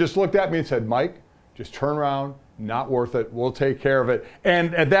of him and just looked at me and said, Mike, just turn around, not worth it, we'll take care of it.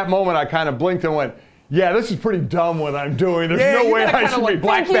 And at that moment, I kind of blinked and went, yeah, this is pretty dumb what I'm doing. There's no way I should be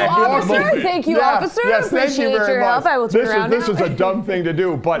Thank you, officer. Thank you, officer. Yes, thank you very your help. much. I will turn around This now. is a dumb thing to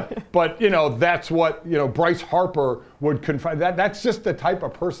do, but you know, that's what, you know, Bryce Harper would confide. That's just the type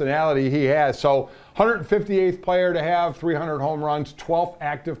of personality he has. So 158th player to have 300 home runs, 12th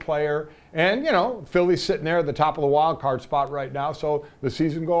active player. And, you know, Philly's sitting there at the top of the wild card spot right now, so the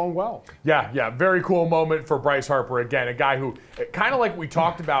season going well. Yeah, very cool moment for Bryce Harper. Again, a guy who, kind of like we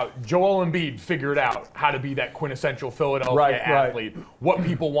talked about, Joel Embiid figured out how to be that quintessential Philadelphia athlete, what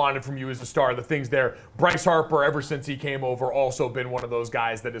people wanted from you as a star, the things there. Bryce Harper, ever since he came over, also been one of those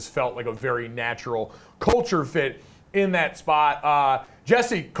guys that has felt like a very natural culture fit in that spot.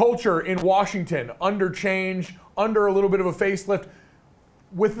 Jesse, culture in Washington, under change, under a little bit of a facelift.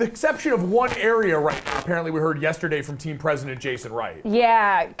 With the exception of one area right now, apparently we heard yesterday from team president Jason Wright.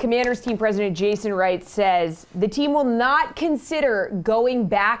 Yeah, Commanders team president Jason Wright says the team will not consider going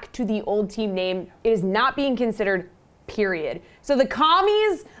back to the old team name. It is not being considered, period. So the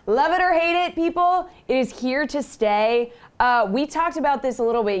commies, love it or hate it, people, it is here to stay. We talked about this a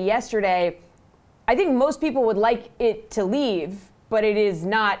little bit yesterday. I think most people would like it to leave, but it is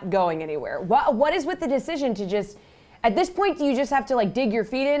not going anywhere. What is with the decision to just... At this point, do you just have to like dig your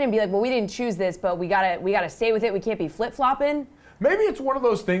feet in and be like, well, we didn't choose this, but we gotta stay with it. We can't be flip-flopping? Maybe it's one of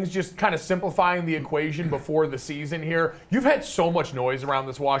those things, just kind of simplifying the equation before the season here. You've had so much noise around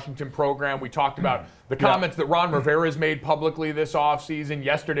this Washington program. We talked about the comments that Ron Rivera's made publicly this offseason,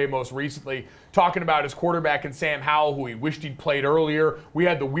 yesterday most recently, talking about his quarterback and Sam Howell, who he wished he'd played earlier. We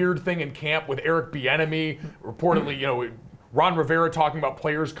had the weird thing in camp with Eric Bieniemy, reportedly, you know, Ron Rivera talking about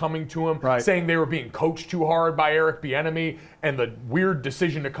players coming to him, saying they were being coached too hard by Eric Bieniemy, and the weird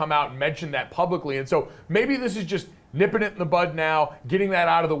decision to come out and mention that publicly. And so maybe this is just nipping it in the bud now, getting that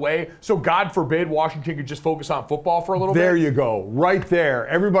out of the way, so God forbid Washington could just focus on football for a little bit. There you go, right there.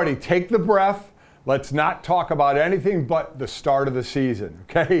 Everybody take the breath. Let's not talk about anything but the start of the season,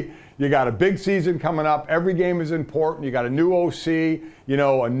 okay? You got a big season coming up. Every game is important. You got a new OC, you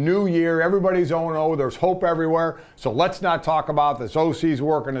know, a new year. Everybody's 0-0. There's hope everywhere. So let's not talk about this. OC's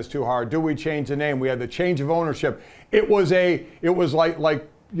working us too hard. Do we change the name? We had the change of ownership. It was like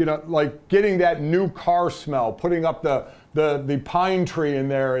you know, like getting that new car smell, putting up the pine tree in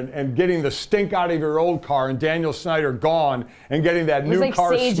there and getting the stink out of your old car, and Daniel Snyder gone, and getting that new like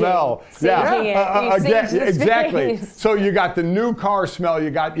car saging. smell. Exactly. So you got the new car smell. You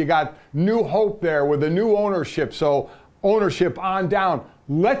got new hope there with the new ownership. So ownership on down.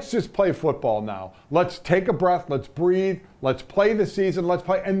 Let's just play football now. Let's take a breath. Let's breathe. Let's play the season. Let's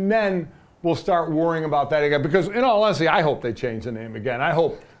play, and then we'll start worrying about that again. Because in all honesty, I hope they change the name again. I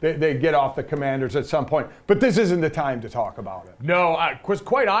hope they get off the Commanders at some point. But this isn't the time to talk about it. No, because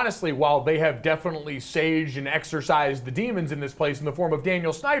quite honestly, while they have definitely saged and exorcised the demons in this place in the form of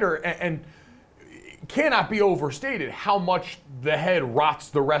Daniel Snyder, and cannot be overstated how much the head rots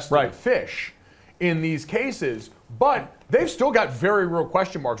the rest of the fish. in these cases, but they've still got very real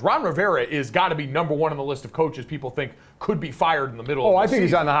question marks. Ron Rivera is got to be number one on the list of coaches people think could be fired in the middle of the I think season.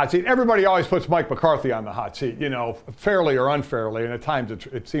 he's on the hot seat. Everybody always puts Mike McCarthy on the hot seat, fairly or unfairly, and at times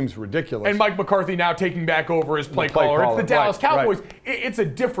it seems ridiculous. And Mike McCarthy now taking back over as play caller. It's the Dallas Cowboys. Right. It's a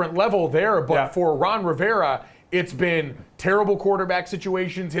different level there, but for Ron Rivera, it's been terrible quarterback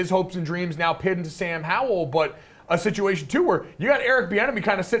situations, his hopes and dreams now pinned to Sam Howell, but a situation, too, where you got Eric Bieniemy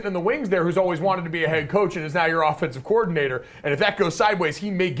kind of sitting in the wings there, who's always wanted to be a head coach and is now your offensive coordinator. And if that goes sideways, he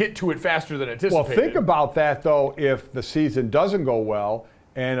may get to it faster than anticipated. Well, think about that, though, if the season doesn't go well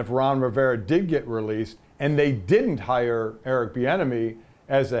and if Ron Rivera did get released and they didn't hire Eric Bieniemy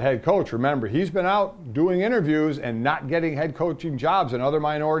as the head coach. Remember, he's been out doing interviews and not getting head coaching jobs, and other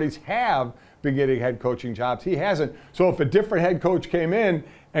minorities have been getting head coaching jobs. He hasn't. So if a different head coach came in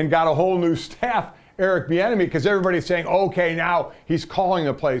and got a whole new staff, Eric Bieniemy, because everybody's saying, okay, now he's calling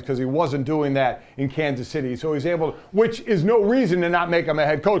the plays because he wasn't doing that in Kansas City. So he's able to, which is no reason to not make him a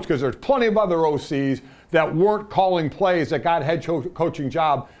head coach, because there's plenty of other OCs that weren't calling plays that got head coaching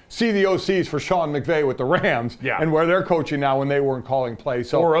job. See the OCs for Sean McVay with the Rams and where they're coaching now when they weren't calling plays.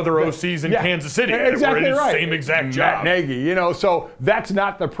 So or other OCs in Kansas City that were in the same exact job. Matt Nagy, so that's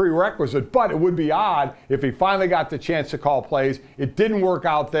not the prerequisite, but it would be odd if he finally got the chance to call plays. It didn't work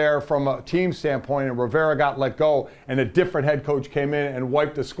out there from a team standpoint, and Rivera got let go, and a different head coach came in and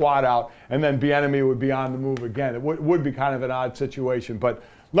wiped the squad out, and then Bieniemy would be on the move again. It would be kind of an odd situation, but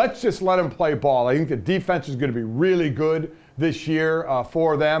let's just let him play ball. I think the defense is going to be really good this year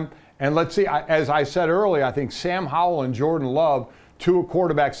for them. And let's see, as I said earlier, I think Sam Howell and Jordan Love, two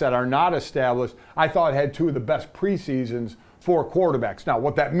quarterbacks that are not established, I thought had two of the best preseasons for quarterbacks. Now,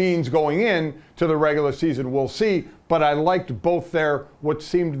 what that means going in to the regular season, we'll see. But I liked both what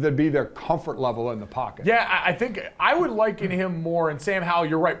seemed to be their comfort level in the pocket. Yeah, I think I would liken him more, and Sam Howell,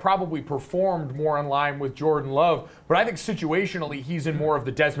 you're right, probably performed more in line with Jordan Love. But I think situationally, he's in more of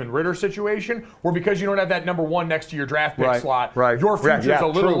the Desmond Ridder situation, where because you don't have that number one next to your draft pick slot, your future's a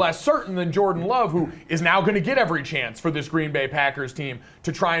little less certain than Jordan Love, who is now going to get every chance for this Green Bay Packers team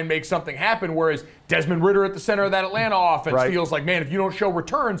to try and make something happen, whereas Desmond Ridder at the center of that Atlanta offense feels like, man, if you don't show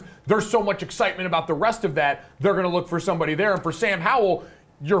returns, there's so much excitement about the rest of that, they're going to look for somebody there. And for Sam Howell,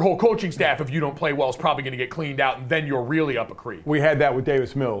 your whole coaching staff, if you don't play well, is probably going to get cleaned out, and then you're really up a creek. We had that with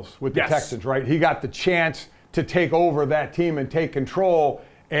Davis Mills with the Texans, right? He got the chance to take over that team and take control,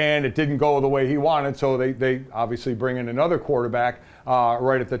 and it didn't go the way he wanted. So they obviously bring in another quarterback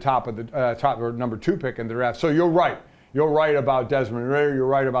right at the top of the top or number 2 pick in the draft. So you're right. You're right about Desmond Ridder. You're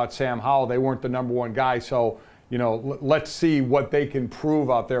right about Sam Howell. They weren't the number one guy. So let's see what they can prove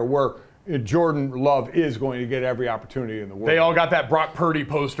out there. Where Jordan Love is going to get every opportunity in the world. They all got that Brock Purdy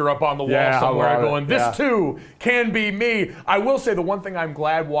poster up on the wall somewhere going, this too can be me. I will say the one thing I'm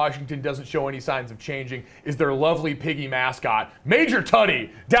glad Washington doesn't show any signs of changing is their lovely piggy mascot, Major Tuddy,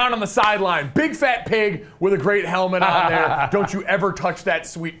 down on the sideline. Big fat pig with a great helmet on there. Don't you ever touch that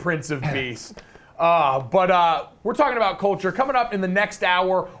sweet Prince of Peace. But we're talking about culture. Coming up in the next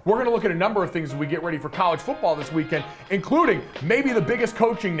hour, we're going to look at a number of things as we get ready for college football this weekend, including maybe the biggest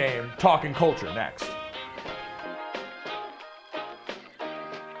coaching name talking culture next.